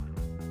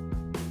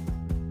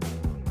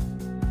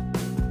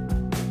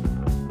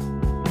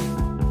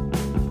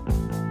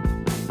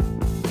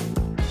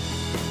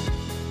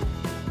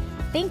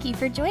Thank you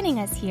for joining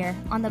us here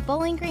on the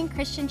Bowling Green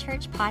Christian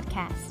Church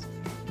podcast.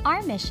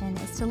 Our mission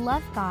is to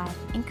love God,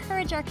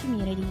 encourage our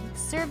community,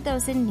 serve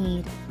those in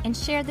need, and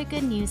share the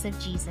good news of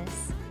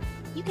Jesus.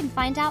 You can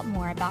find out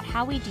more about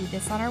how we do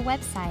this on our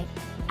website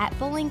at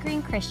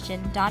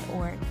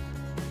bowlinggreenchristian.org.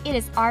 It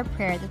is our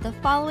prayer that the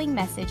following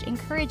message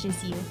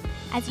encourages you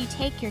as you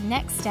take your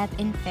next step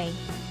in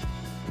faith.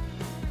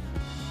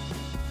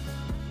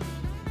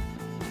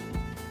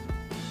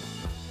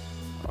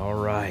 All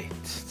right,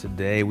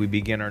 today we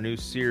begin our new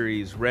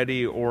series,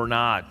 Ready or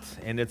Not,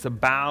 and it's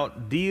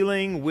about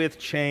dealing with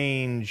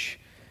change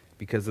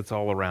because it's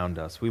all around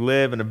us. We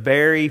live in a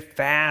very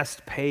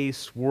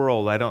fast-paced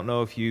world. I don't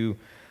know if you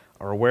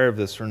are aware of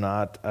this or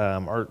not.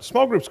 Our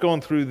small group's going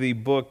through the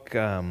book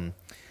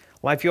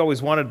Life You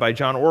Always Wanted by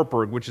John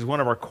Ortberg, which is one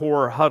of our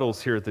core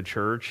huddles here at the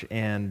church,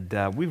 and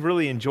we've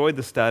really enjoyed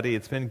the study.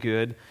 It's been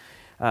good.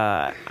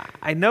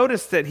 I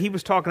noticed that he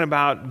was talking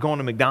about going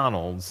to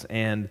McDonald's,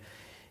 and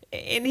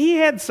he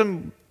had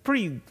some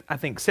pretty, I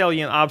think,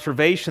 salient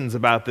observations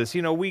about this.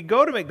 You know, we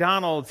go to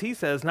McDonald's, he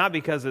says, not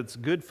because it's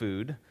good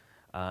food.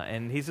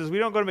 And he says we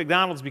don't go to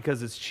McDonald's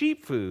because it's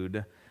cheap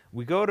food.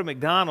 We go to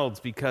McDonald's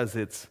because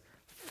it's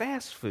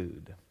fast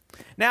food.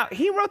 Now,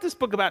 he wrote this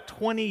book about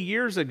 20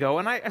 years ago,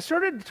 and I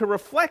started to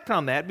reflect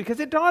on that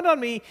because it dawned on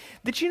me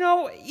that, you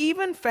know,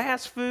 even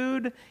fast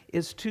food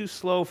is too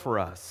slow for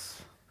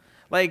us.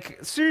 Like,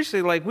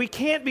 seriously, like, we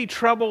can't be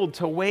troubled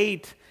to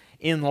wait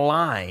in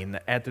line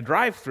at the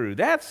drive-thru.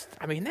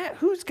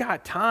 Who's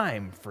got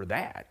time for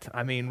that?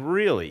 I mean,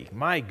 really,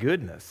 my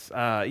goodness.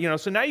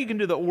 So now you can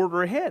do the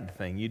order ahead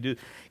thing. You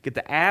get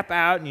the app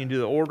out and you do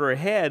the order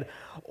ahead.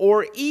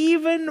 Or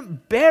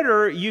even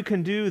better, you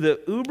can do the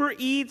Uber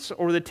Eats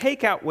or the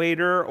takeout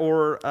waiter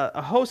or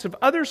a host of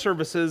other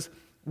services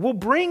will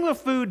bring the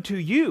food to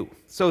you.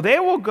 So they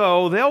will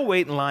go, they'll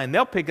wait in line,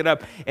 they'll pick it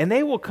up, and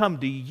they will come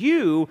to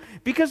you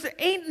because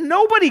ain't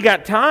nobody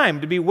got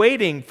time to be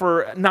waiting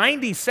for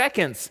 90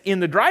 seconds in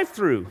the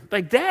drive-thru.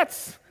 Like,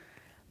 that's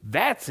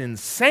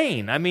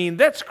insane. I mean,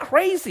 that's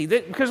crazy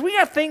because we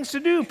have things to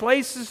do,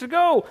 places to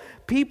go,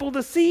 people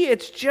to see.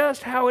 It's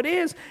just how it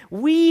is.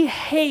 We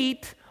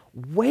hate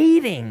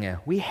waiting.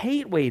 We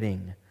hate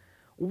waiting.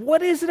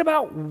 What is it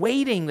about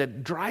waiting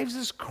that drives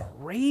us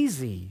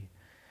crazy?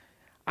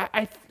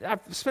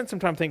 I've spent some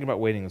time thinking about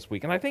waiting this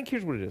week, and I think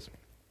here's what it is.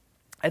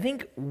 I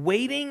think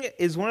waiting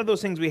is one of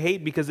those things we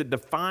hate because it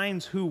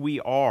defines who we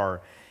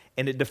are,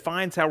 and it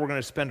defines how we're going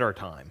to spend our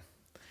time.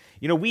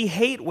 You know, we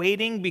hate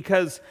waiting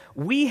because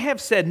we have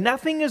said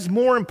nothing is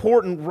more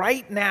important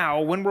right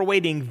now when we're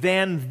waiting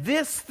than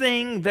this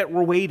thing that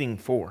we're waiting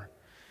for.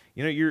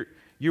 You know,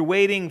 you're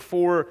waiting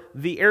for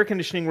the air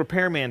conditioning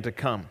repairman to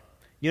come.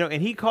 You know,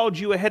 and he called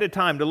you ahead of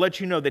time to let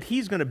you know that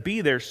he's going to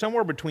be there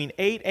somewhere between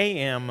 8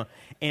 a.m.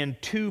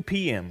 and 2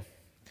 p.m.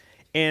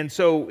 And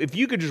so if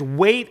you could just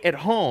wait at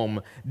home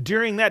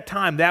during that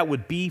time, that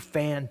would be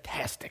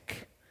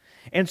fantastic.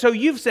 And so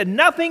you've said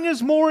nothing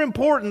is more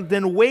important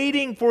than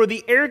waiting for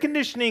the air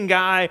conditioning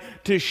guy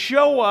to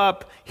show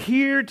up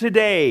here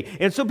today.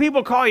 And so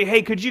people call you,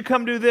 hey, could you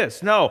come do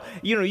this? No,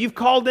 you know, you've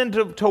called in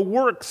to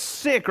work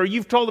sick, or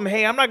you've told them,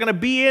 hey, I'm not going to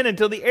be in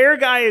until the air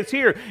guy is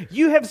here.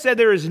 You have said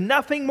there is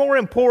nothing more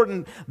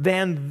important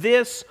than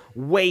this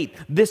wait.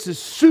 This is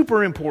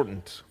super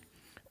important.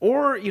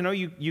 Or, you know,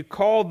 you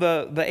call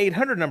the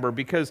 800 number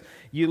because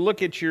you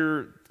look at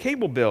your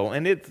cable bill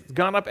and it's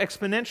gone up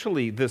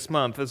exponentially this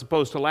month as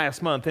opposed to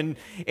last month. And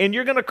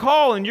you're going to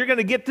call and you're going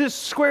to get this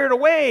squared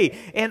away.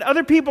 And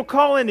other people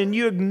call in and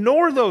you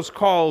ignore those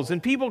calls.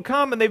 And people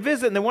come and they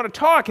visit and they want to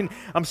talk. And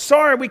I'm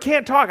sorry, we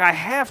can't talk. I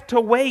have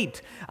to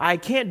wait. I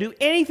can't do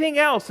anything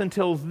else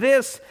until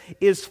this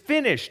is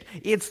finished.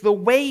 It's the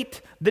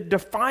wait that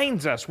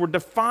defines us. We're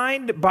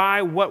defined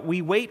by what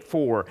we wait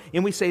for.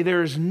 And we say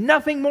there's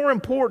nothing more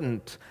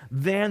important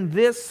than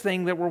this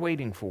thing that we're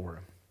waiting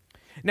for.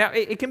 Now,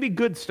 it can be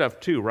good stuff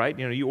too, right?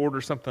 You know, you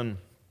order something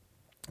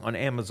on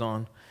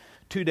Amazon.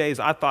 2 days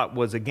I thought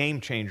was a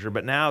game changer,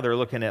 but now they're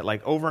looking at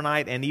like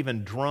overnight and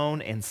even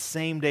drone and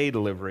same-day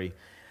delivery.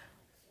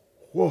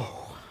 Whoa.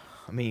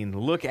 I mean,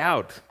 look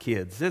out,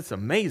 kids. It's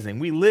amazing.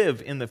 We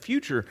live in the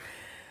future.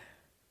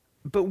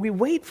 But we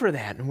wait for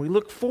that, and we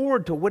look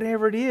forward to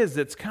whatever it is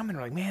that's coming.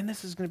 We're like, man,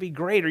 this is going to be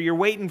great. Or you're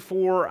waiting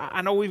for,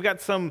 I know we've got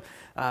some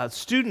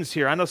students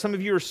here. I know some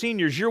of you are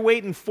seniors. You're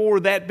waiting for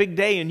that big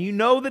day, and you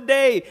know the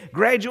day.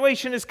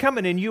 Graduation is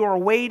coming, and you are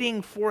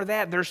waiting for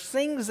that. There's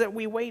things that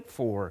we wait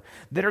for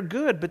that are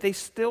good, but they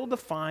still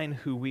define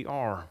who we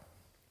are.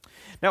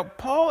 Now,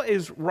 Paul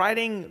is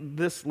writing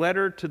this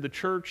letter to the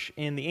church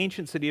in the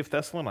ancient city of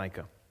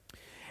Thessalonica,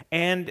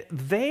 and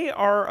they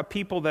are a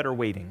people that are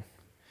waiting.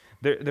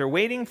 They're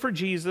waiting for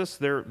Jesus.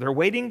 They're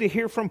waiting to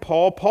hear from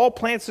Paul. Paul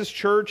plants this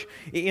church.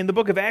 In the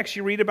book of Acts,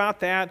 you read about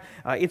that.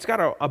 It's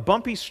got a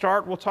bumpy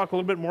start. We'll talk a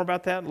little bit more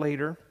about that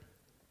later.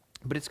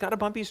 But it's got a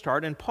bumpy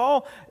start, and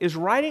Paul is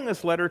writing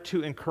this letter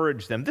to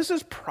encourage them. This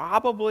is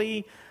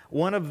probably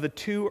one of the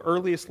two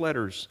earliest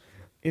letters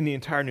in the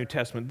entire New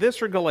Testament.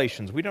 This or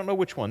Galatians. We don't know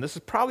which one. This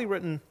is probably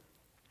written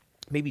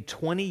maybe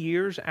 20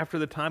 years after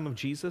the time of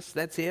Jesus.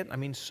 That's it. I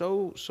mean,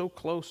 so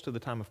close to the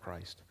time of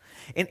Christ.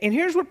 And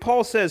here's what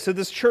Paul says to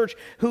this church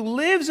who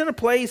lives in a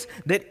place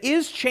that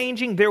is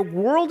changing. Their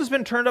world has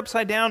been turned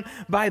upside down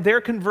by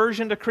their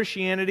conversion to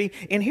Christianity.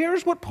 And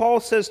here's what Paul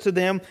says to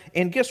them.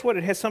 And guess what?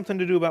 It has something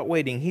to do about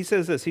waiting. He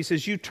says this. He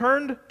says, you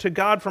turned to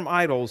God from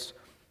idols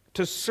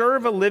to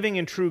serve a living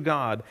and true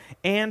God,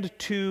 and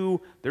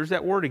to, there's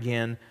that word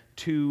again,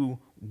 to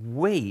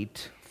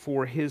wait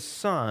for his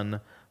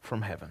Son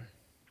from heaven.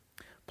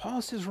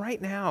 Paul says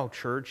right now,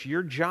 church,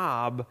 your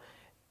job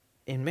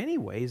in many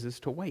ways is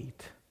to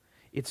wait.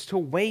 It's to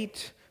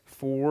wait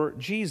for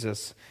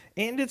Jesus.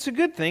 And it's a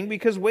good thing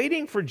because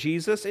waiting for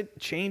Jesus, it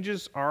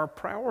changes our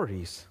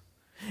priorities.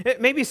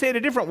 Maybe say it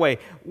a different way.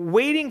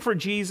 Waiting for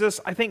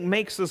Jesus, I think,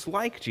 makes us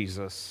like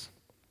Jesus.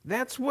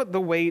 That's what the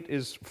wait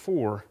is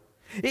for.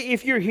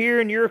 If you're here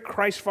and you're a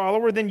Christ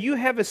follower, then you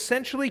have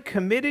essentially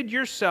committed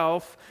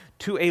yourself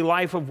to a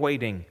life of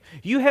waiting.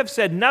 You have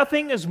said,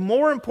 nothing is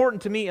more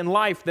important to me in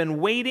life than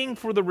waiting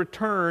for the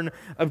return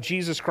of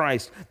Jesus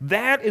Christ.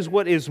 That is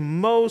what is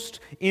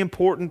most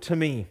important to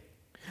me.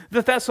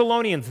 The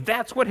Thessalonians,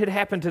 that's what had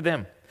happened to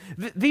them.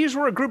 These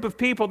were a group of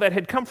people that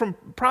had come from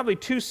probably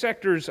two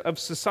sectors of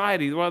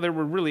society. Well, there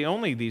were really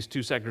only these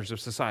two sectors of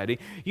society.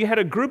 You had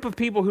a group of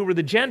people who were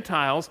the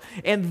Gentiles,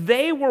 and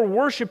they were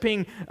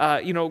worshiping,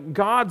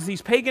 gods,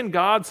 these pagan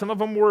gods. Some of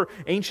them were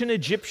ancient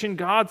Egyptian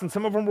gods, and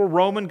some of them were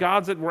Roman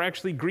gods that were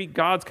actually Greek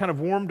gods kind of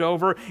warmed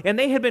over. And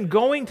they had been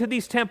going to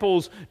these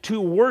temples to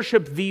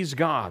worship these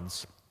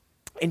gods.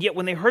 And yet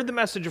when they heard the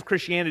message of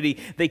Christianity,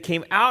 they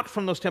came out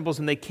from those temples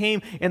and they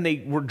came and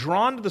they were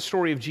drawn to the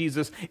story of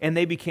Jesus and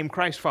they became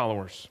Christ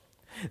followers.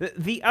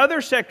 The other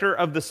sector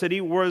of the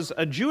city was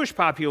a Jewish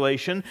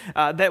population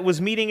that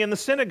was meeting in the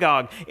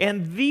synagogue.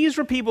 And these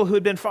were people who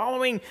had been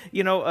following,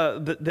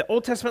 the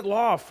Old Testament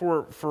law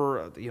for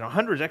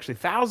hundreds, actually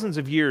thousands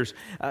of years.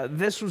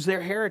 This was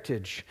their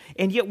heritage.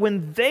 And yet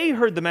when they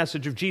heard the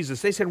message of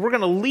Jesus, they said, we're going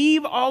to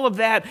leave all of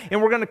that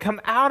and we're going to come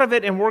out of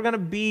it and we're going to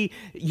be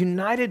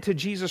united to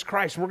Jesus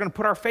Christ. We're going to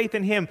put our faith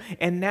in Him.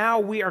 And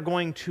now we are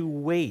going to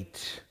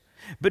wait.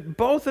 But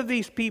both of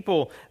these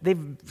people,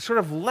 they've sort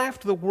of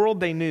left the world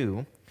they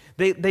knew.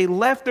 They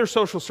left their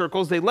social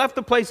circles. They left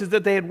the places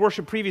that they had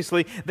worshiped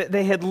previously.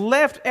 They had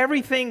left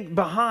everything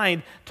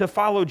behind to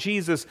follow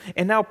Jesus.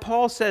 And now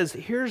Paul says,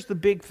 here's the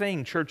big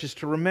thing, church, is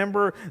to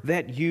remember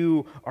that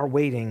you are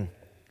waiting.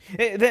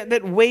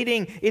 That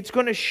waiting, it's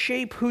going to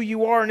shape who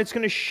you are and it's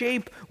going to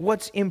shape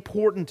what's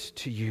important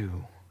to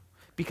you.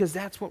 Because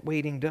that's what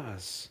waiting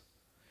does.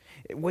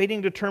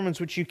 Waiting determines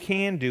what you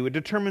can do. It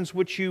determines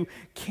what you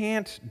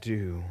can't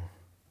do.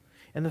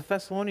 And the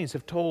Thessalonians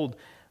have told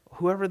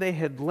whoever they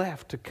had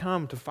left to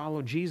come to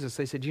follow Jesus,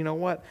 they said, you know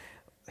what?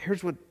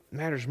 Here's what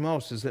matters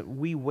most is that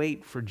we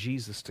wait for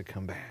Jesus to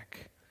come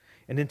back.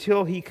 And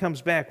until He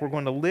comes back, we're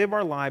going to live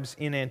our lives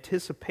in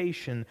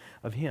anticipation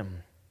of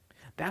Him.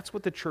 That's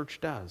what the church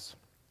does.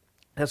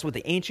 That's what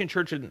the ancient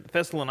church in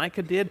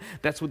Thessalonica did.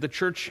 That's what the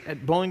church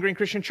at Bowling Green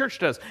Christian Church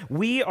does.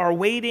 We are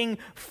waiting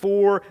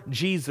for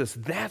Jesus.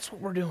 That's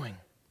what we're doing.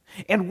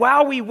 And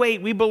while we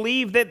wait, we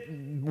believe that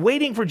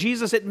waiting for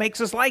Jesus, it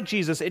makes us like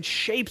Jesus. It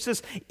shapes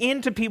us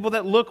into people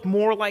that look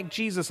more like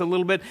Jesus a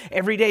little bit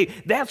every day.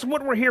 That's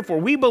what we're here for.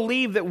 We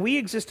believe that we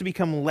exist to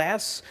become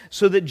less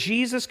so that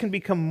Jesus can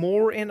become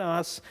more in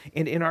us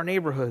and in our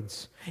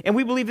neighborhoods. And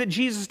we believe that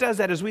Jesus does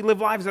that as we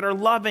live lives that are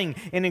loving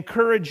and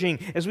encouraging,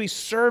 as we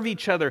serve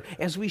each other,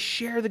 as we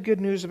share the good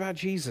news about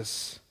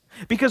Jesus.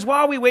 Because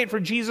while we wait for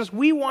Jesus,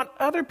 we want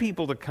other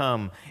people to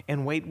come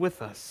and wait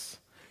with us.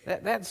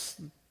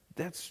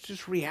 That's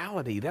just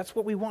reality. That's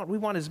what we want. We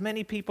want as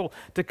many people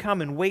to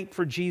come and wait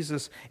for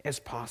Jesus as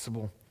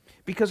possible.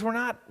 Because we're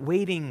not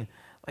waiting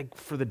like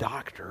for the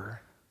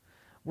doctor.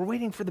 We're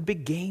waiting for the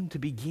big game to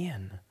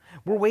begin.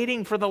 We're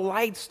waiting for the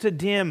lights to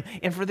dim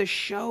and for the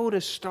show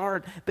to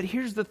start. But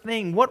here's the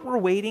thing. What we're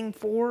waiting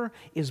for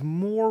is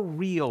more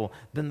real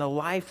than the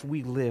life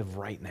we live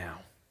right now.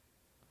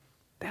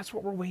 That's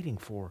what we're waiting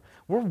for.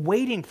 We're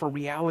waiting for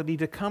reality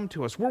to come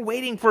to us. We're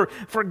waiting for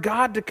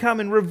God to come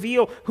and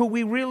reveal who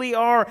we really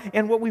are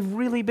and what we've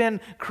really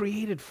been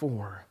created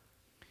for.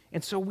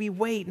 And so we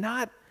wait,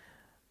 not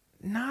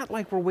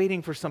like we're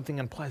waiting for something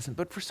unpleasant,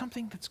 but for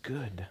something that's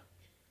good.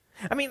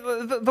 I mean,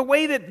 the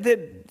way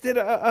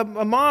that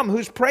a mom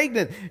who's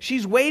pregnant,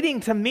 she's waiting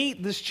to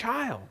meet this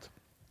child.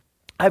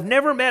 I've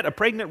never met a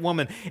pregnant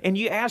woman, and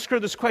you ask her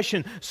this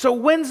question, so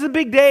when's the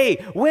big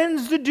day?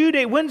 When's the due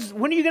date? When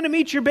are you going to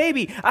meet your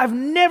baby? I've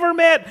never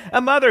met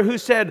a mother who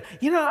said,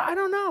 I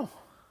don't know.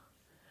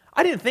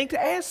 I didn't think to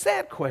ask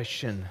that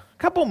question. A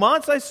couple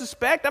months, I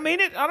suspect. I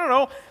don't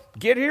know.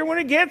 Get here when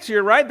it gets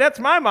here, right? That's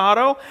my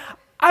motto.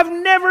 I've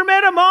never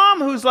met a mom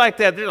who's like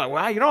that. They're like,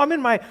 well, I'm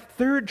in my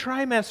third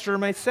trimester,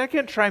 my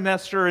second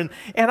trimester,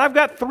 and I've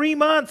got 3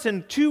 months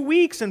and 2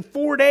 weeks and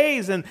 4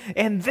 days, and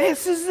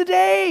this is the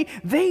day.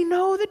 They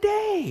know the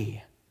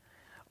day.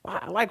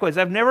 Likewise,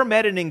 I've never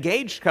met an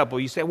engaged couple.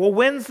 You say, well,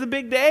 when's the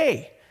big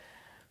day?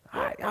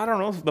 I don't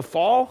know, the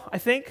fall, I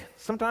think.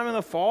 Sometime in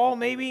the fall,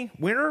 maybe.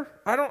 Winter?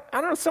 I don't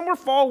know, somewhere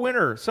fall,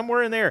 winter,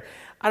 somewhere in there.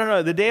 I don't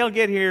know, the day will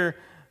get here.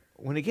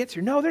 When it gets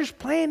here, no, there's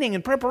planning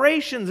and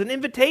preparations and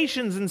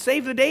invitations and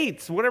save the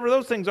dates, whatever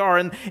those things are,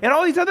 and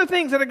all these other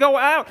things that go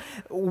out.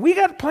 We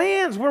got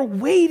plans. We're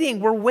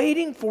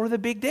waiting for the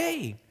big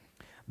day.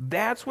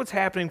 That's what's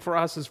happening for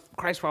us as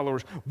Christ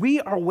followers.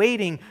 We are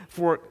waiting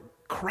for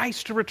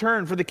Christ to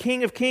return, for the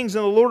King of Kings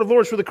and the Lord of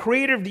Lords, for the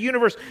Creator of the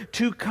universe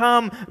to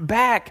come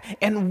back.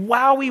 And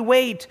while we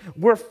wait,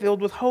 we're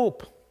filled with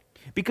hope.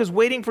 Because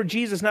waiting for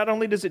Jesus, not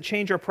only does it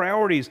change our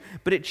priorities,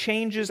 but it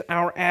changes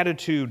our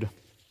attitude.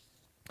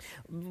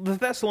 The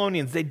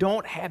Thessalonians, they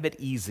don't have it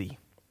easy.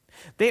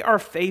 They are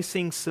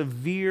facing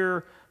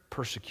severe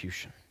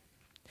persecution.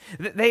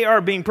 They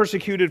are being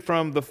persecuted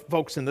from the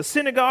folks in the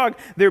synagogue.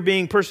 They're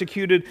being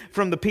persecuted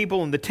from the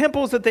people in the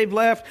temples that they've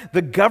left.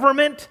 The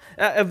government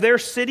of their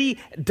city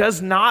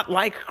does not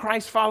like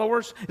Christ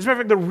followers. As a matter of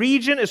fact, the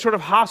region is sort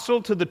of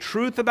hostile to the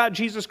truth about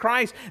Jesus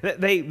Christ.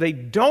 They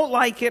don't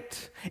like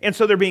it, and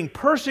so they're being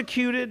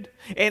persecuted.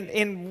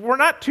 And we're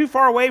not too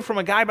far away from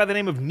a guy by the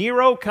name of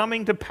Nero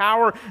coming to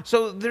power.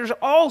 So there's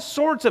all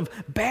sorts of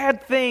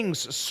bad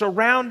things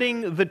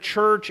surrounding the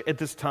church at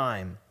this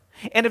time.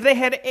 And if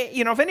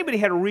anybody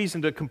had a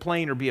reason to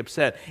complain or be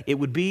upset, it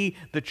would be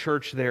the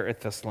church there at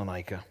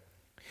Thessalonica.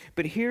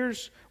 But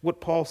here's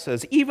what Paul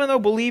says. Even though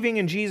believing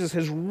in Jesus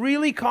has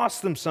really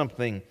cost them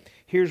something,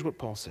 here's what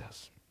Paul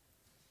says.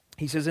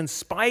 He says, in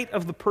spite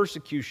of the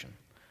persecution,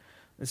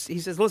 he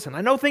says, listen,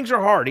 I know things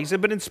are hard. He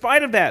said, but in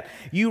spite of that,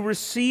 you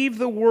receive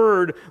the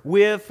word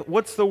with,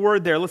 what's the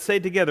word there? Let's say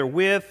it together,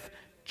 with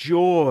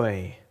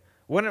joy.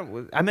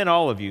 I meant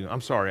all of you. I'm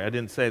sorry, I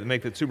didn't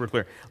make that super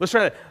clear. Let's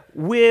try that.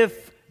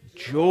 With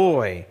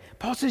joy.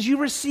 Paul says you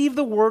receive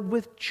the word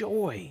with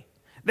joy.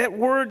 That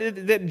word,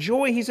 that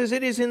joy, he says,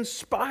 it is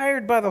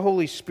inspired by the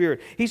Holy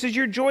Spirit. He says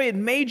your joy had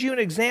made you an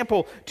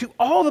example to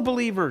all the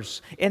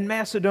believers in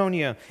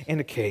Macedonia and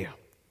Achaia.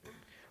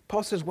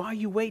 Paul says while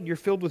you wait, you're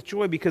filled with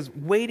joy because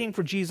waiting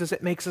for Jesus,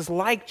 it makes us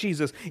like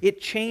Jesus. It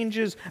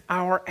changes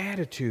our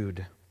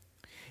attitude.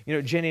 You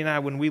know, Jenny and I,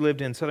 when we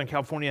lived in Southern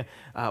California,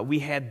 we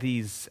had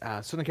these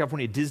Southern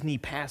California Disney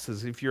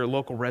passes. If you're a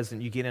local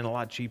resident, you get in a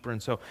lot cheaper.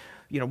 And so,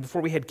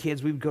 before we had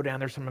kids, we would go down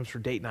there sometimes for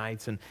date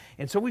nights. And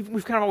so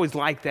we've kind of always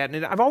liked that.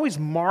 And I've always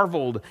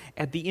marveled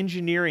at the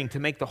engineering to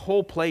make the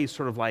whole place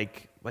sort of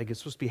like it's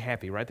supposed to be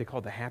happy, right? They call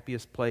it the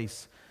happiest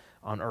place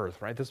on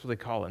earth, right? That's what they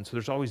call it. And so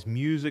there's always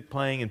music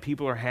playing and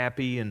people are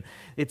happy and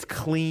it's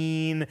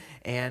clean.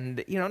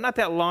 And, not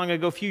that long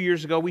ago, a few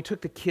years ago, we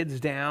took the kids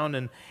down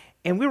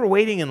and we were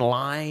waiting in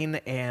line,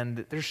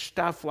 and there's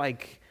stuff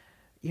like,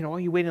 while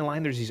you wait in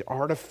line, there's these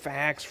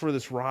artifacts for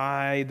this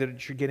ride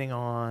that you're getting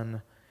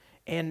on.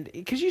 And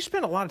because you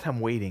spend a lot of time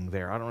waiting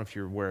there. I don't know if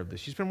you're aware of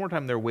this. You spend more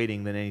time there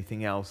waiting than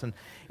anything else.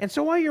 And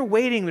so while you're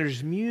waiting,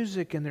 there's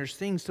music and there's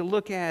things to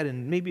look at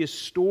and maybe a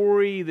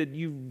story that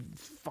you're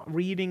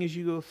reading as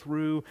you go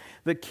through.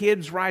 The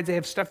kids' rides, they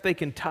have stuff they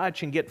can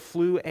touch and get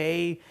flu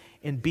A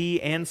and B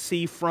and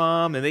C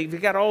from, and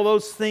they've got all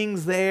those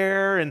things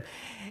there. And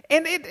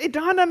it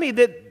dawned on me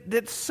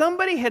that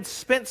somebody had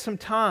spent some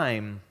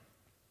time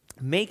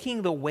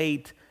making the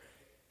wait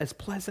as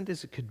pleasant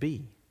as it could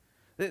be.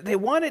 They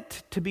want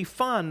it to be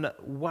fun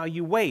while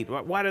you wait.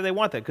 Why do they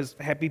want that? Because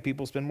happy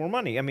people spend more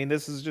money. I mean,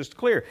 this is just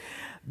clear.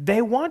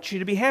 They want you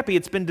to be happy.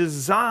 It's been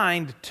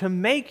designed to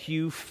make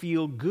you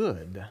feel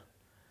good.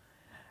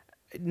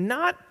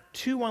 Not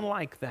too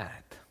unlike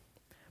that.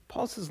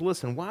 Paul says,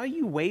 listen, while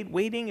you wait,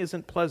 waiting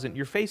isn't pleasant.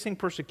 You're facing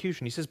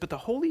persecution. He says, but the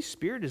Holy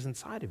Spirit is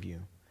inside of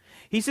you.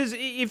 He says,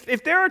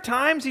 if there are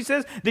times, he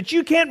says, that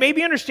you can't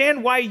maybe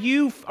understand why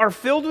you are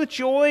filled with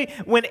joy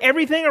when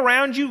everything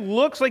around you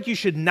looks like you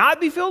should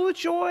not be filled with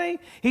joy,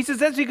 he says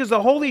that's because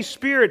the Holy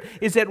Spirit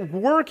is at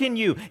work in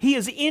you. He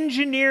is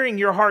engineering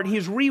your heart. He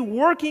is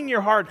reworking your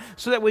heart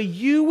so that way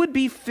you would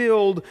be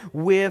filled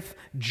with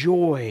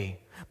joy.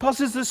 Paul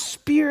says the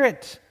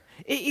Spirit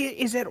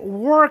is at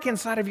work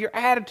inside of your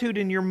attitude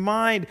and your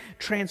mind,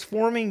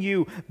 transforming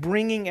you,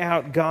 bringing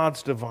out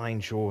God's divine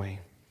joy.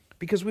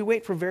 Because we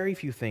wait for very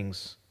few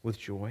things with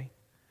joy.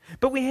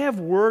 But we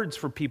have words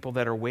for people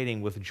that are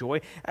waiting with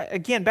joy.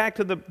 Again, back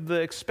to the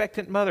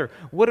expectant mother.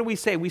 What do we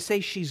say? We say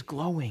she's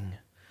glowing.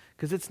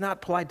 Because it's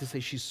not polite to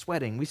say she's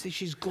sweating. We say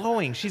she's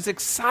glowing. She's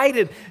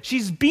excited.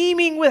 She's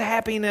beaming with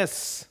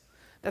happiness.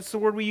 That's the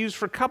word we use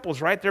for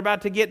couples, right? They're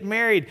about to get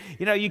married.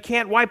 You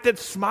can't wipe that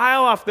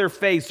smile off their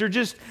face.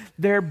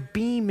 They're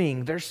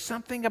beaming. There's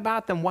something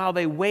about them. While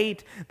they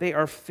wait, they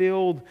are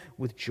filled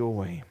with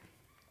joy.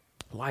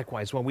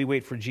 Likewise, when we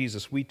wait for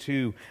Jesus, we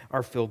too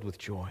are filled with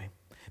joy.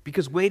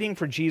 Because waiting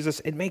for Jesus,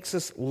 it makes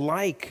us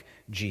like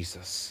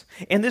Jesus.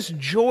 And this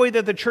joy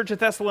that the church at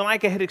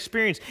Thessalonica had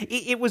experienced,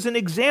 it was an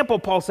example,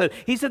 Paul said.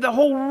 He said the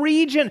whole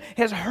region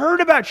has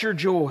heard about your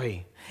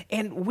joy.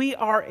 And we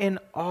are in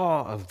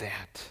awe of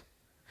that.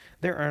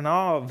 They're in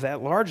awe of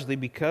that largely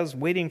because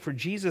waiting for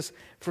Jesus,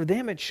 for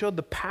them it showed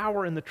the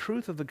power and the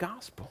truth of the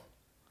gospel.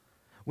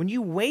 When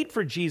you wait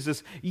for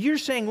Jesus, you're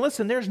saying,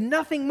 listen, there's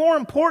nothing more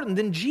important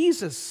than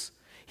Jesus.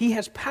 He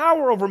has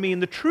power over me,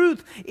 and the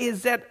truth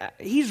is that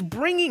he's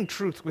bringing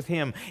truth with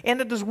him, and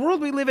that this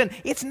world we live in,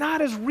 it's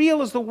not as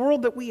real as the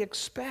world that we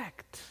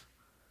expect.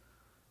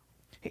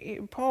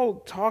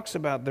 Paul talks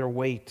about their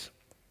weight.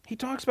 He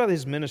talks about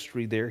his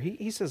ministry there.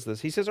 He says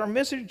this. He says, our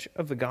message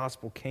of the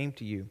gospel came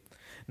to you,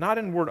 not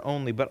in word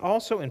only, but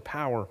also in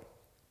power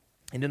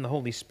and in the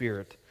Holy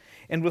Spirit,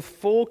 and with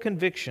full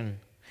conviction,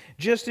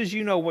 just as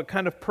you know what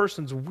kind of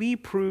persons we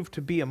prove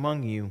to be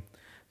among you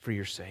for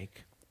your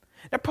sake.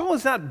 Now, Paul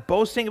is not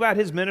boasting about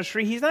his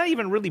ministry. He's not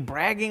even really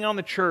bragging on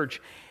the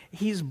church.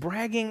 He's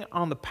bragging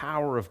on the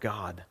power of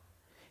God.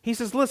 He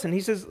says, listen,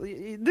 he says,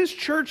 this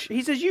church,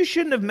 he says, you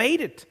shouldn't have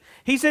made it.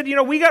 He said,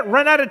 we got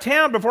run out of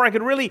town before I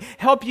could really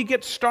help you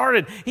get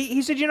started.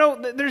 He said,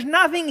 there's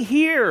nothing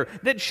here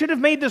that should have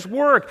made this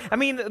work. I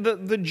mean,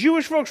 the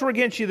Jewish folks were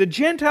against you. The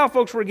Gentile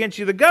folks were against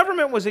you. The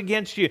government was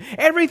against you.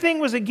 Everything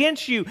was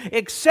against you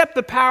except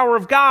the power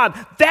of God.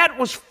 That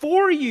was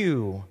for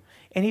you.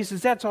 And he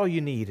says, that's all you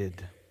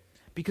needed.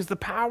 Because the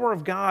power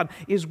of God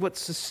is what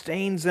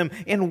sustains them.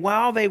 And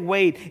while they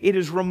wait, it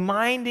is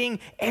reminding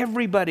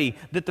everybody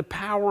that the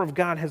power of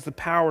God has the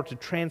power to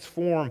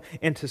transform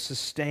and to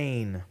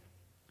sustain.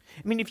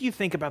 I mean, if you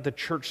think about the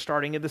church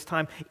starting at this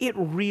time, it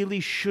really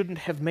shouldn't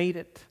have made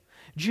it.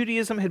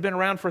 Judaism had been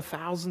around for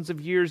thousands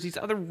of years. These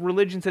other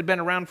religions had been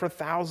around for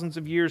thousands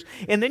of years.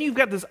 And then you've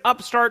got this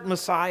upstart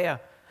Messiah.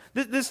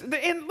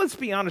 And let's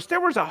be honest, there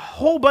was a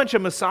whole bunch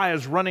of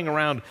messiahs running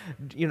around,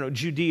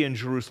 Judea and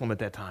Jerusalem at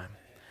that time.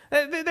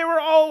 They were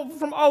all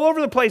from all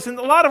over the place, and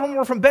a lot of them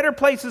were from better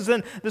places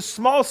than the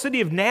small city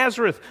of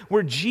Nazareth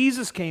where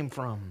Jesus came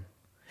from.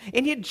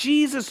 And yet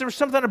Jesus, there was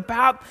something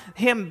about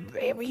him.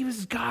 He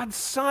was God's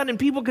son, and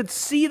people could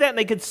see that, and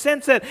they could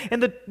sense that,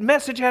 and the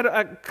message had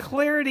a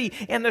clarity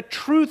and a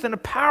truth and a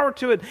power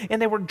to it,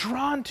 and they were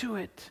drawn to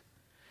it.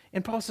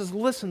 And Paul says,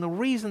 listen, the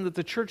reason that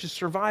the church is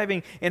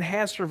surviving and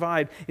has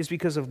survived is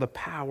because of the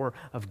power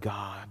of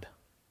God.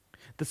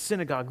 The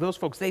synagogue, those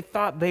folks, they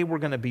thought they were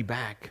going to be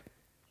back.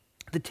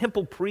 The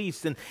temple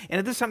priests, and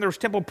at this time there was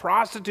temple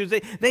prostitutes.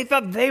 They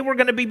thought they were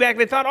going to be back.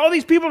 They thought,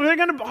 these people,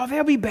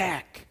 they'll be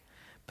back.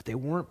 But they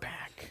weren't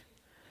back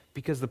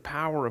because the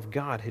power of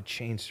God had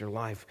changed their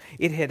life.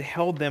 It had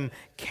held them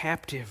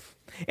captive,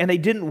 and they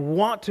didn't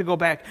want to go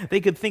back. They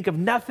could think of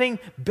nothing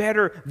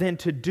better than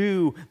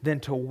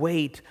to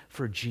wait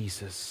for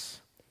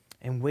Jesus.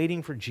 And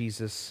waiting for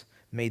Jesus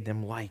made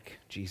them like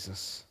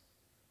Jesus.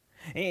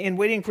 And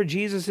waiting for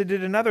Jesus, it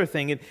did another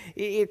thing.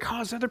 It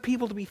caused other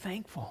people to be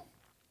thankful.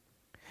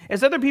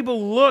 As other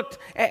people looked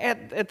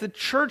at the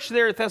church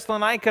there at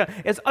Thessalonica,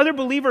 as other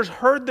believers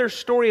heard their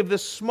story of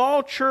this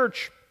small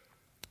church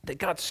that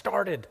got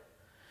started,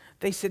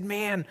 they said,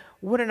 man,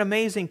 what an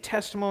amazing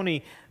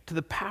testimony to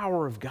the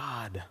power of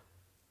God.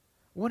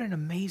 What an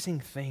amazing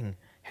thing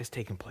has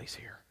taken place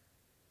here.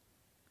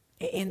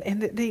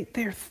 And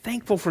they're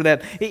thankful for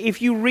that.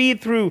 If you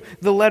read through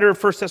the letter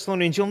of 1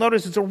 Thessalonians, you'll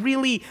notice it's a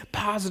really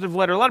positive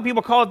letter. A lot of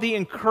people call it the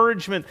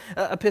encouragement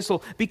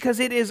epistle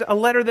because it is a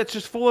letter that's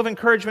just full of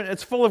encouragement.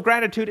 It's full of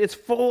gratitude. It's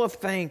full of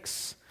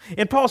thanks.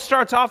 And Paul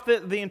starts off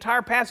the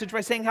entire passage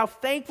by saying how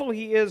thankful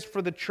he is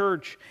for the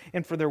church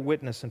and for their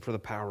witness and for the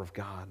power of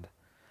God.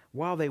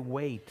 While they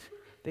wait,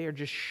 they are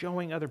just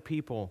showing other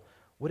people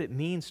what it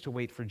means to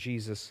wait for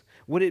Jesus,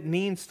 what it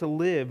means to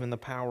live in the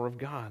power of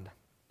God.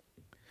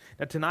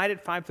 Now, tonight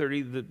at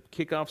 5:30, the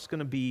kickoff's going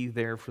to be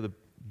there for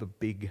the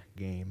big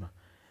game.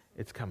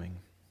 It's coming.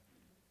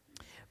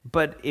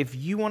 But if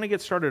you want to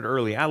get started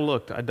early, I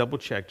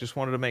double-checked, just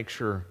wanted to make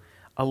sure.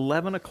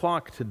 11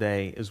 o'clock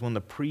today is when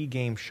the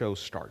pregame show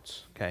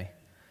starts, okay?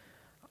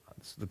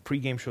 So the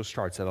pregame show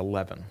starts at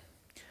 11.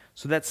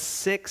 So that's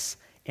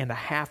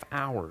 6.5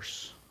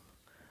 hours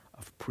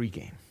of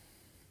pregame.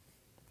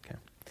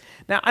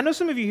 Now, I know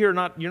some of you here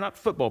you're not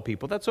football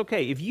people. That's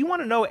okay. If you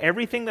want to know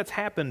everything that's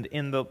happened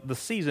in the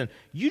season,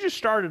 you just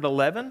start at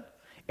 11,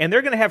 and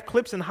they're going to have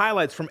clips and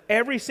highlights from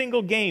every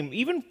single game,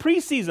 even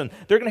preseason.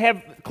 They're going to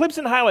have clips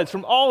and highlights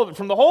from all of it,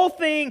 from the whole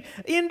thing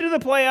into the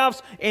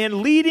playoffs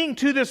and leading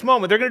to this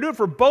moment. They're going to do it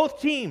for both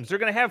teams. They're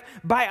going to have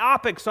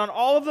biopics on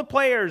all of the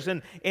players,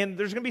 and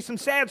there's going to be some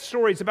sad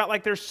stories about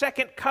like their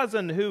second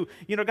cousin who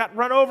got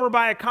run over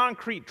by a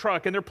concrete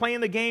truck, and they're playing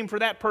the game for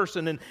that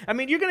person. And I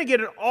mean, you're going to get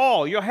it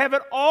all. You'll have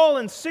it all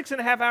in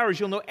 6.5 hours.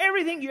 You'll know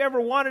everything you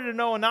ever wanted to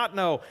know and not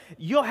know.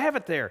 You'll have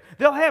it there.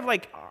 They'll have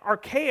like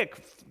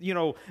archaic,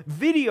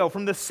 video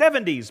from the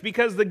 70s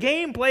because the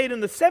game played in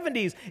the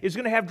 70s is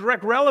going to have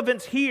direct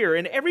relevance here.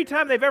 And every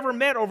time they've ever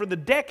met over the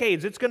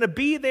decades, it's going to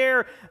be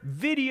there,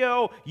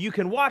 video. You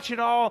can watch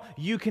it all.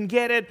 You can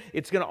get it.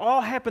 It's going to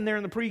all happen there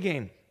in the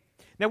pregame.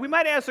 Now, we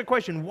might ask the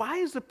question, why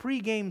is the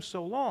pregame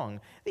so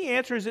long? The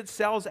answer is it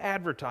sells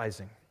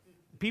advertising.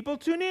 People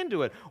tune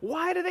into it.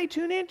 Why do they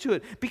tune into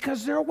it?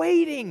 Because they're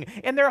waiting,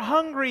 and they're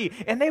hungry,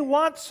 and they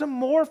want some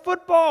more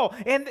football.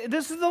 And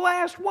this is the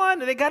last one.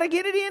 They got to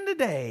get it in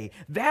today.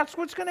 That's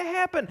what's going to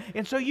happen.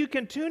 And so you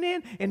can tune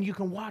in, and you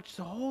can watch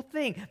the whole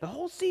thing, the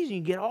whole season.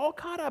 You get all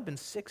caught up in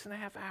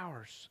 6.5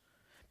 hours.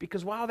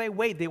 Because while they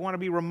wait, they want to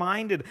be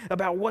reminded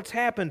about what's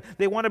happened.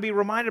 They want to be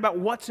reminded about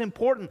what's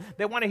important.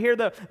 They want to hear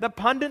the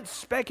pundits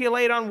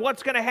speculate on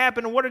what's going to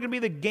happen and what are going to be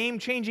the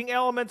game-changing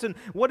elements and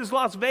what does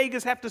Las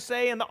Vegas have to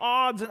say and the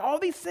odds and all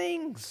these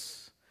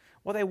things.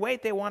 While they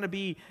wait, they want to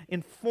be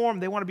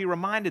informed. They want to be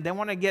reminded. They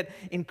want to get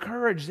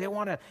encouraged. They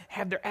want to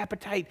have their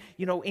appetite,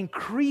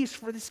 increase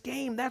for this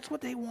game. That's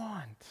what they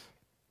want.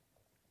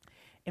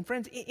 And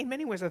friends, in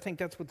many ways, I think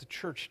that's what the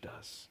church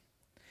does.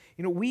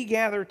 We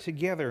gather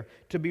together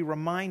to be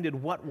reminded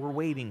what we're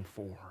waiting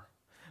for.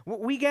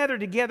 We gather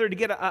together to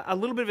get a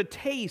little bit of a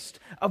taste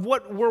of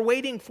what we're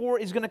waiting for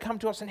is going to come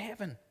to us in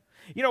heaven.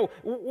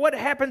 What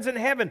happens in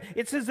heaven?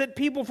 It says that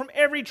people from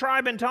every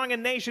tribe and tongue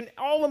and nation,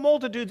 all the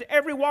multitudes,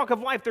 every walk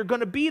of life, they're going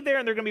to be there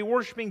and they're going to be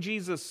worshiping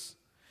Jesus.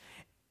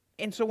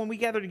 And so when we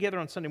gather together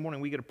on Sunday morning,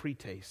 we get a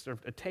pre-taste or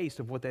a taste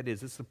of what that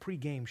is. It's the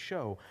pre-game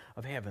show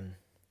of heaven.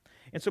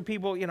 And so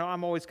people,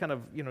 I'm always kind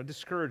of,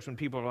 discouraged when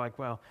people are like,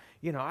 well,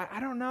 I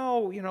don't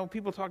know.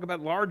 People talk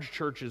about large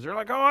churches. They're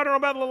like, oh, I don't know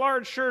about the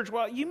large church.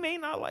 Well, you may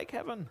not like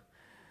heaven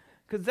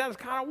because that's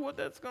kind of what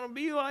that's going to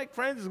be like,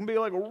 friends. It's going to be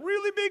like a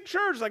really big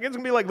church. It's going to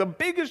be like the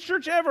biggest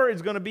church ever.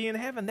 It's going to be in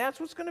heaven. That's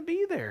what's going to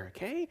be there,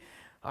 okay?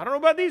 I don't know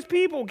about these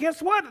people.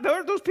 Guess what?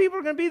 Those people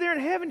are going to be there in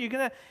heaven. You're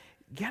going to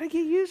got to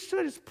get used to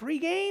it. It's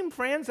pre-game,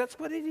 friends. That's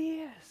what it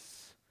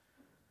is.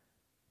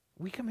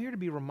 We come here to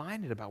be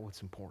reminded about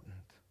what's important.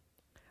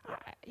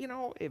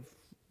 If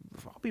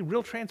I'll be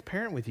real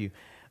transparent with you,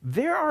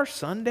 there are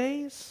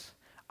Sundays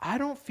I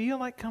don't feel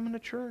like coming to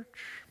church.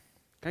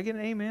 Can I get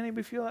an amen?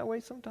 Anybody feel that way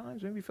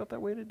sometimes? Maybe you felt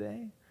that way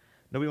today?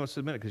 Nobody wants to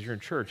admit it because you're in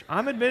church.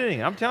 I'm admitting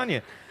it. I'm telling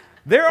you.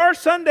 There are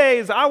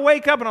Sundays I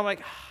wake up and I'm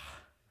like,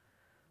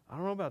 I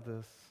don't know about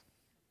this.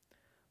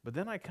 But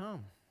then I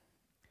come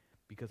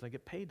because I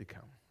get paid to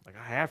come. Like,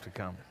 I have to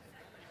come.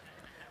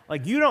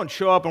 Like, you don't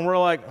show up and we're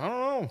like, I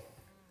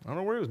don't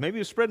know where he was. Maybe he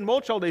was spreading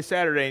mulch all day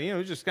Saturday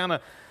and, just kind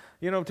of,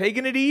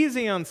 taking it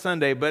easy on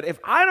Sunday. But if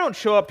I don't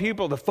show up,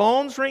 the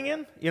phone's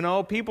ringing,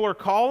 people are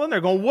calling.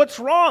 They're going, what's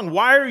wrong?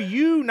 Why are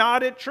you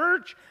not at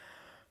church?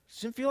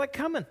 Just didn't feel like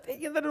coming.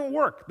 That doesn't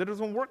work. That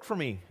doesn't work for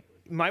me.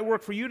 It might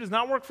work for you. It does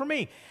not work for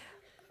me.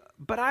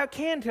 But I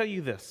can tell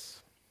you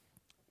this.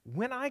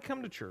 When I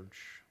come to church,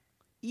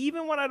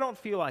 even when I don't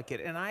feel like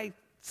it, and I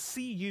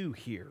see you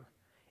here,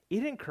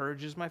 it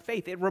encourages my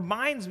faith. It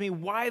reminds me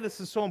why this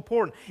is so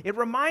important. It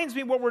reminds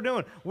me what we're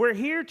doing. We're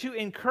here to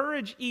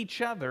encourage each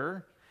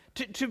other,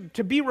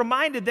 to be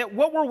reminded that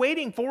what we're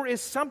waiting for is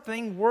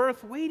something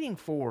worth waiting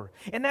for.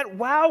 And that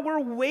while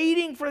we're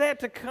waiting for that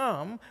to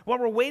come, while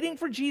we're waiting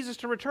for Jesus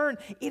to return,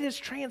 it is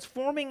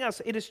transforming us.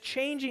 It is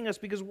changing us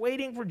because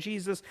waiting for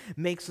Jesus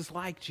makes us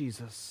like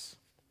Jesus.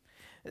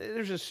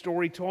 There's a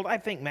story told. I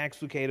think Max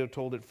Lucado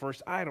told it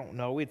first. I don't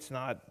know. It's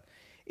not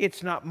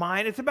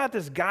mine. It's about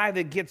this guy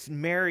that gets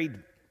married.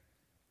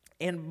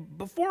 And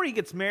before he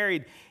gets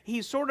married,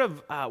 he sort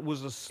of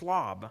was a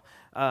slob.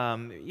 A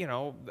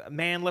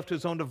man left to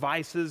his own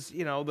devices,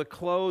 the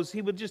clothes.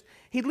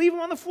 He'd leave them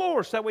on the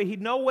floor so that way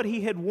he'd know what he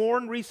had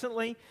worn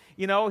recently.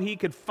 He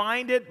could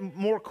find it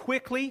more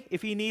quickly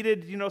if he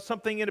needed,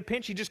 something in a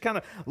pinch. He'd just kind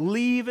of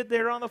leave it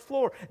there on the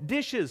floor.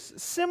 Dishes,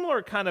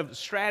 similar kind of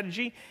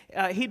strategy.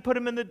 He'd put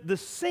them in the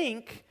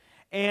sink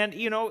and,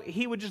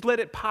 he would just let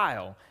it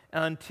pile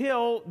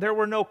until there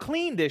were no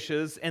clean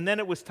dishes, and then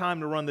it was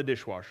time to run the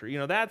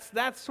dishwasher.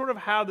 That's sort of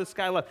how this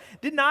guy left.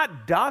 Did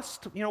not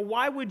dust.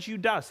 Why would you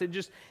dust?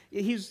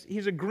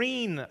 He's a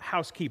green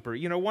housekeeper.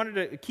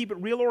 Wanted to keep it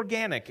real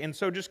organic, and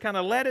so just kind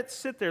of let it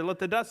sit there. Let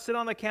the dust sit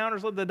on the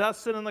counters. Let the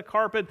dust sit on the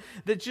carpet.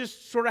 That's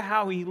just sort of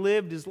how he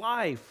lived his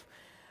life.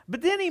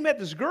 But then he met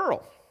this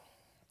girl,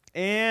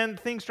 and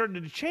things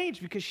started to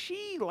change because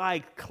she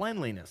liked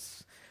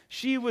cleanliness.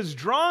 She was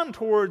drawn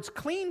towards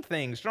clean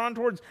things, drawn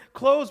towards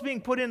clothes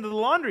being put into the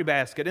laundry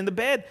basket and the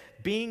bed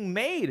being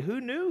made. Who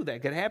knew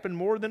that could happen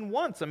more than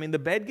once? I mean, the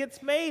bed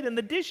gets made and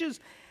the dishes,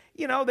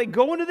 they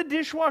go into the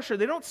dishwasher.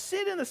 They don't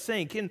sit in the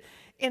sink.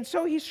 And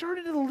so he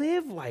started to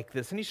live like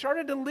this. And he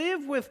started to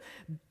live with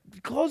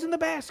clothes in the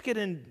basket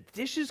and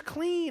dishes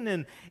clean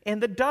and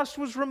the dust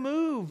was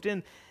removed.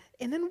 And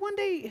then one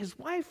day his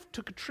wife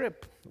took a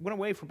trip, went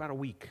away for about a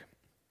week.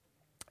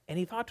 And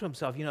he thought to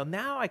himself,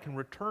 now I can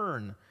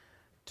return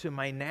to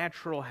my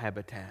natural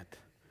habitat.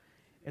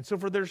 And so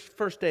for their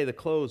first day, the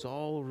clothes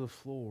all over the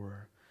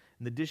floor,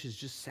 and the dishes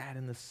just sat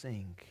in the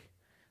sink.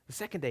 The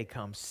second day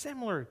comes,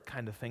 similar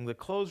kind of thing. The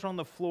clothes are on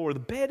the floor. The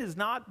bed is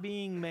not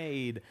being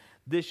made.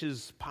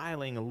 Dishes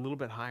piling a little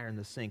bit higher in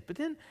the sink. But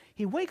then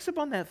he wakes up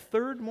on that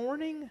third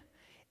morning,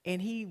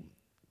 and he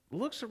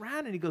looks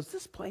around, and he goes,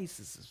 this place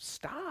is a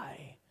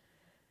sty.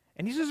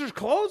 And he says there's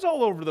clothes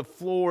all over the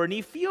floor, and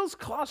he feels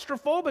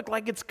claustrophobic,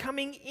 like it's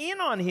coming in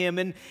on him.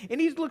 And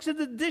he looks at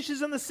the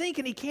dishes in the sink,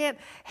 and he can't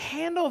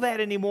handle that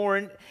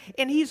anymore.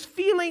 And he's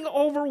feeling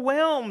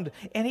overwhelmed.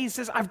 And he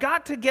says, I've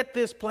got to get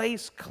this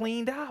place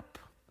cleaned up.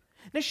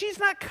 Now, she's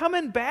not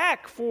coming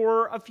back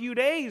for a few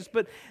days,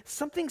 but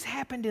something's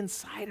happened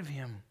inside of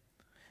him.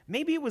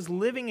 Maybe it was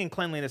living in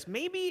cleanliness.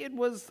 Maybe it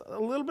was a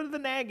little bit of the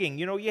nagging.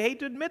 You hate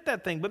to admit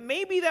that thing, but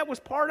maybe that was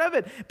part of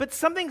it. But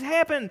something's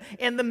happened,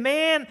 and the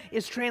man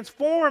is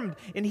transformed,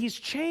 and he's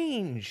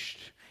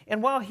changed.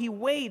 And while he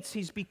waits,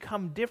 he's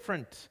become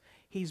different.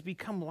 He's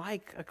become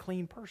like a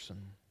clean person.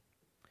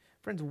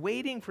 Friends,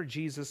 waiting for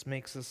Jesus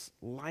makes us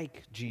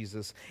like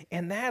Jesus,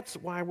 and that's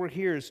why we're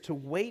here, is to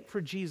wait for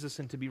Jesus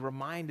and to be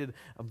reminded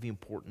of the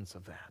importance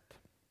of that.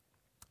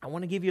 I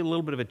want to give you a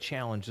little bit of a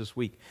challenge this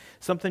week,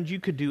 something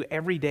you could do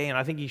every day, and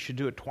I think you should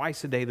do it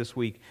twice a day this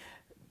week,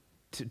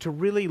 to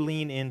really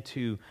lean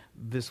into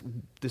this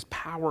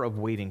power of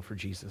waiting for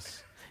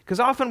Jesus. Because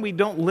often we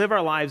don't live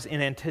our lives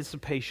in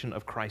anticipation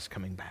of Christ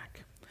coming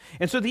back.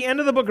 And so at the end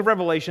of the book of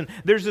Revelation,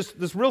 there's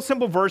this real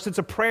simple verse. It's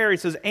a prayer. It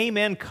says,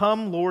 "Amen,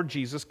 come, Lord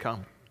Jesus,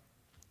 come."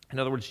 In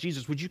other words,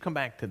 Jesus, would you come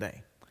back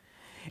today?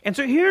 And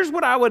so here's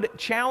what I would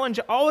challenge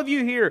all of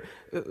you here,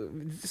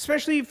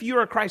 especially if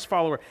you're a Christ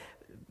follower.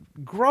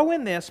 Grow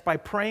in this by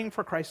praying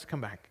for Christ to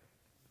come back.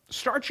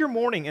 Start your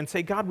morning and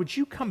say, "God, would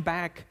you come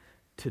back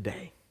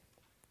today?"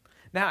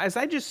 Now, as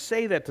I just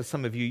say that to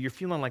some of you, you're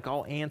feeling like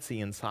all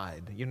antsy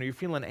inside. You're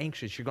feeling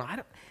anxious. You're going,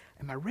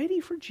 am I ready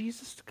for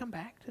Jesus to come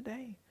back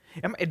today?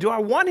 Do I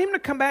want him to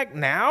come back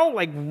now?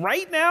 Like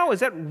right now?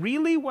 Is that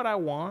really what I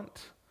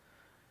want?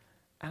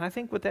 And I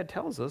think what that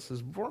tells us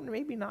is we're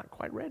maybe not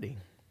quite ready.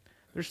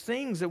 There's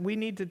things that we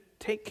need to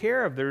take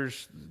care of.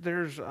 There's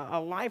a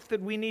life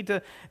that we need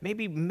to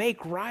maybe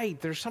make right.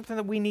 There's something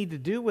that we need to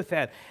do with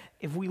that.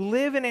 If we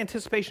live in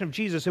anticipation of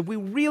Jesus, if we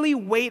really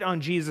wait on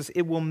Jesus,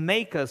 it will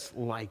make us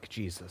like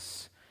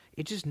Jesus.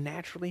 It just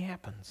naturally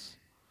happens.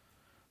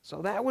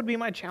 So that would be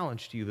my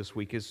challenge to you this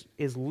week, is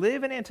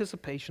live in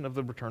anticipation of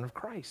the return of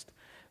Christ.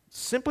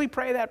 Simply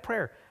pray that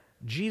prayer.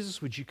 Jesus,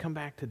 would you come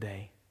back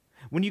today?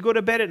 When you go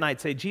to bed at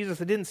night, say,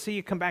 "Jesus, I didn't see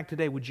you come back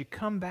today. Would you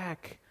come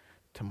back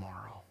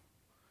tomorrow?"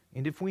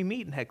 And if we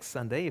meet next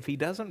Sunday, if he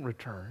doesn't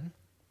return,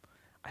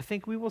 I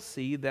think we will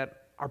see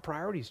that our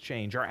priorities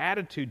change, our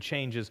attitude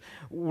changes.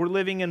 We're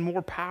living in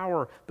more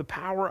power, the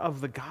power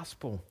of the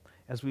gospel,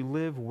 as we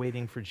live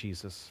waiting for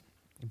Jesus.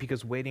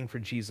 Because waiting for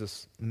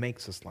Jesus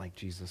makes us like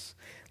Jesus.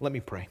 Let me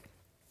pray.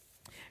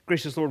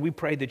 Gracious Lord, we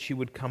pray that you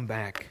would come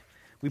back.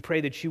 We pray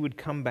that you would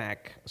come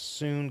back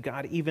soon.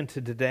 God, even to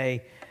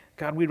today,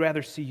 God, we'd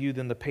rather see you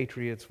than the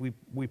Patriots, we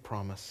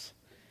promise.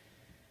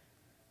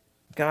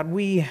 God,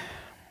 we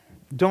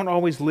don't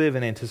always live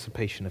in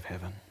anticipation of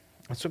heaven.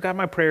 And so, God,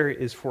 my prayer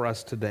is for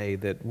us today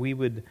that we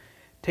would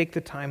take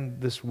the time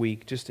this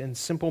week, just in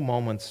simple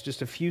moments,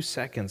 just a few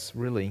seconds,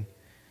 really,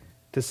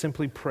 to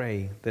simply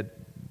pray that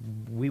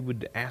we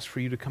would ask for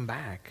you to come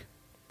back.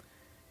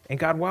 And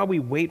God, while we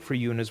wait for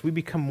you, and as we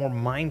become more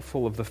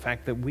mindful of the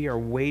fact that we are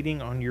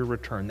waiting on your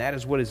return, that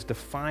is what is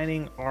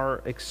defining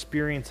our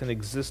experience and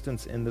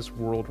existence in this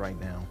world right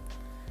now.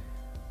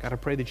 God, I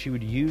pray that you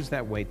would use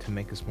that wait to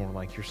make us more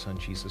like your Son,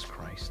 Jesus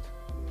Christ.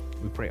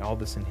 We pray all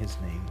this in his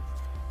name.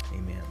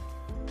 Amen.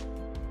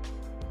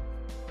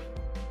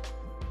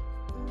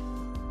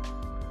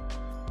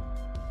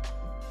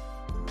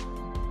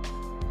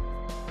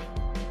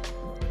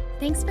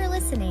 Thanks for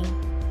listening.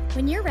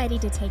 When you're ready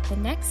to take the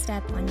next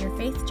step on your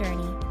faith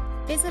journey,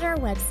 visit our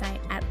website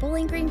at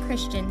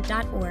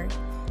bowlinggreenchristian.org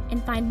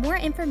and find more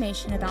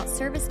information about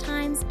service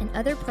times and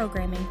other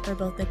programming for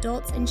both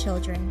adults and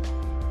children.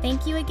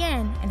 Thank you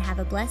again, and have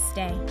a blessed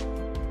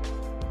day.